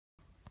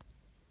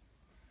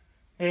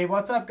Hey,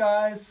 what's up,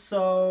 guys?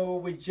 So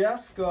we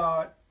just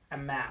got a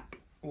map,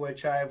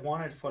 which I've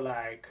wanted for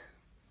like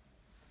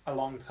a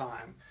long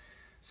time.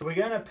 So we're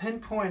going to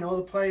pinpoint all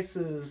the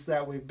places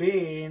that we've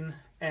been,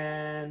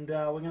 and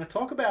we're going to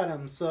talk about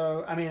them.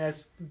 So, I mean,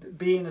 as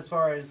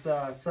far as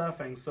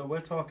surfing. So we're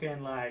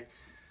talking like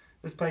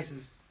this place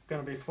is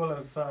going to be full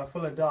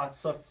of dots.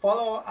 So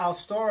follow our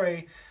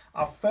story.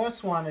 Our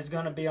first one is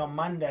going to be on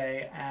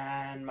Monday,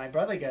 and my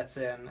brother gets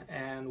in,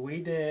 and we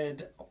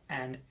did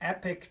an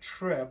epic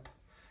trip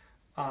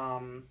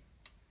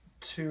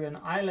to an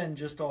island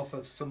just off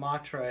of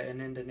Sumatra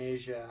in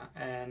Indonesia,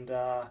 and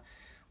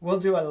we'll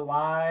do a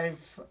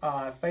live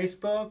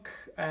Facebook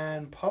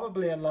and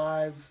probably a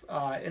live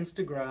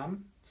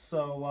Instagram.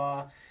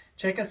 So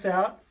check us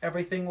out.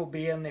 Everything will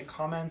be in the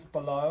comments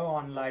below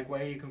on like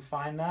where you can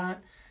find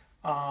that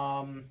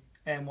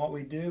and what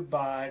we do.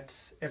 But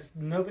if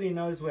nobody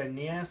knows where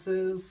Nias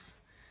is,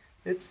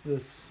 it's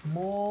this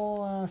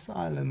small ass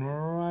island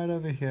right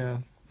over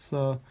here.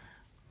 So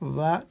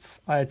that's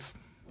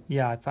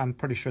I'm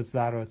pretty sure it's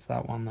that, or it's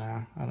that one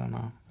there. I don't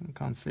know. I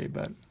can't see,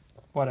 but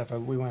whatever.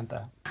 We went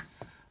there.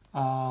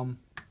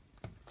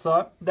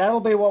 So that'll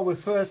be what we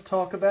first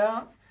talk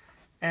about.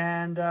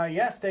 And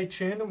yeah, stay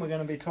tuned. And we're going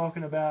to be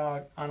talking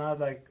about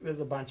there's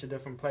a bunch of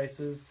different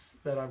places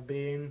that I've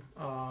been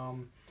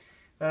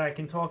that I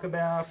can talk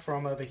about,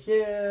 from over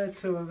here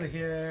to over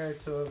here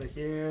to over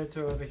here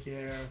to over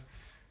here.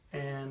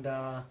 And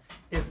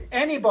if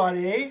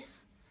anybody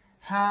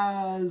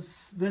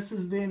this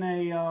has been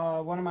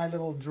one of my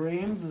little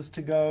dreams, is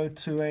to go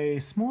to a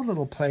small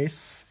little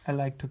place I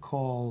like to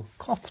call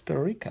Costa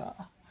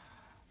Rica.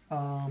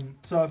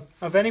 So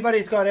if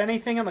anybody's got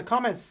anything in the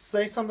comments,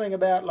 say something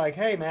about like,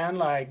 hey man,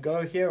 like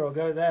go here or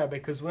go there,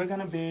 because we're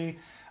gonna be,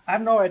 I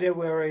have no idea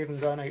where we're even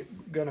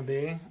gonna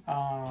be,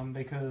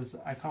 because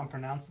I can't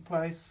pronounce the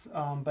place,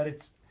 but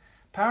it's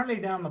apparently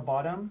down the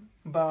bottom.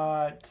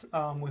 But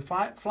we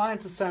fly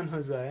into San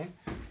Jose.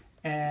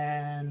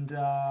 And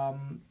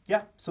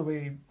yeah, so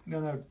we're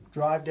gonna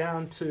drive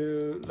down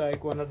to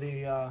like one of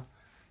the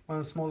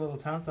small little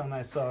towns down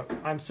there. So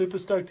I'm super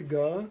stoked to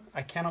go.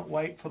 I cannot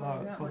wait for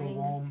the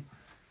warm.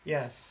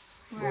 Yes,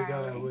 we're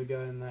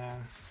going there.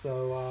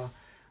 So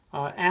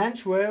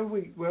Ange, where are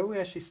we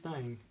actually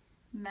staying?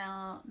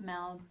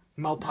 Malpai.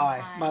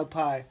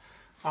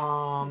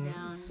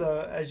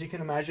 So as you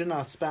can imagine,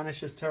 our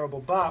Spanish is terrible,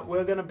 but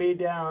we're gonna be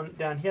down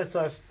here.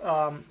 So if,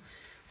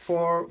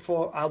 for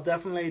I'll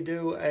definitely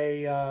do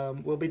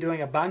we'll be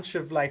doing a bunch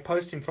of like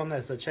posting from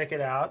there, so check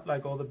it out,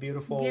 like all the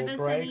beautiful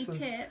breaks.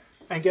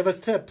 And give us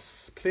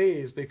tips,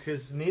 please,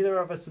 because neither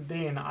of us have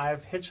been.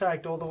 I've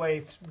hitchhiked all the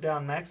way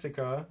down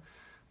Mexico,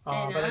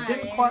 but I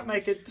didn't quite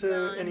make it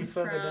to any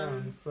further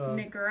down. So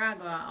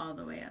Nicaragua all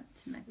the way up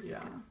to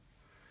Mexico.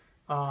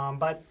 Yeah.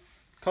 But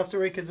Costa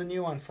Rica is a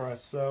new one for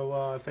us,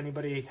 so if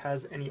anybody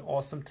has any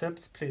awesome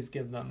tips, please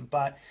give them.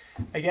 But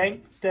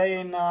again, stay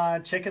in,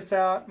 check us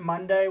out.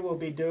 Monday we'll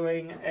be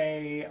doing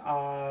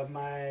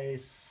my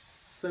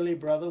silly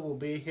brother will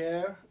be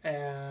here,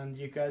 and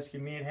you guys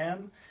can meet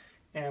him,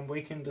 and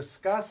we can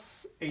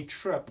discuss a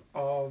trip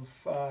of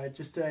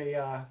just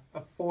a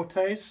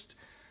foretaste.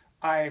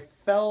 I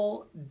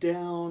fell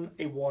down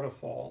a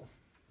waterfall,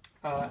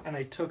 and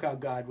I took our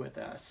guide with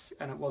us,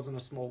 and it wasn't a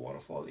small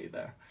waterfall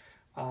either.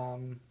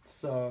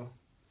 So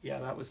yeah,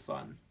 that was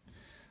fun.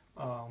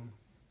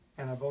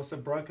 And I've also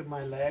broken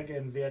my leg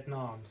in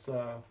Vietnam.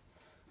 So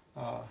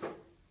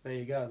there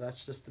you go.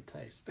 That's just a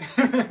taste.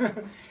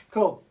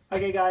 Cool.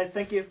 Okay, guys.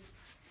 Thank you.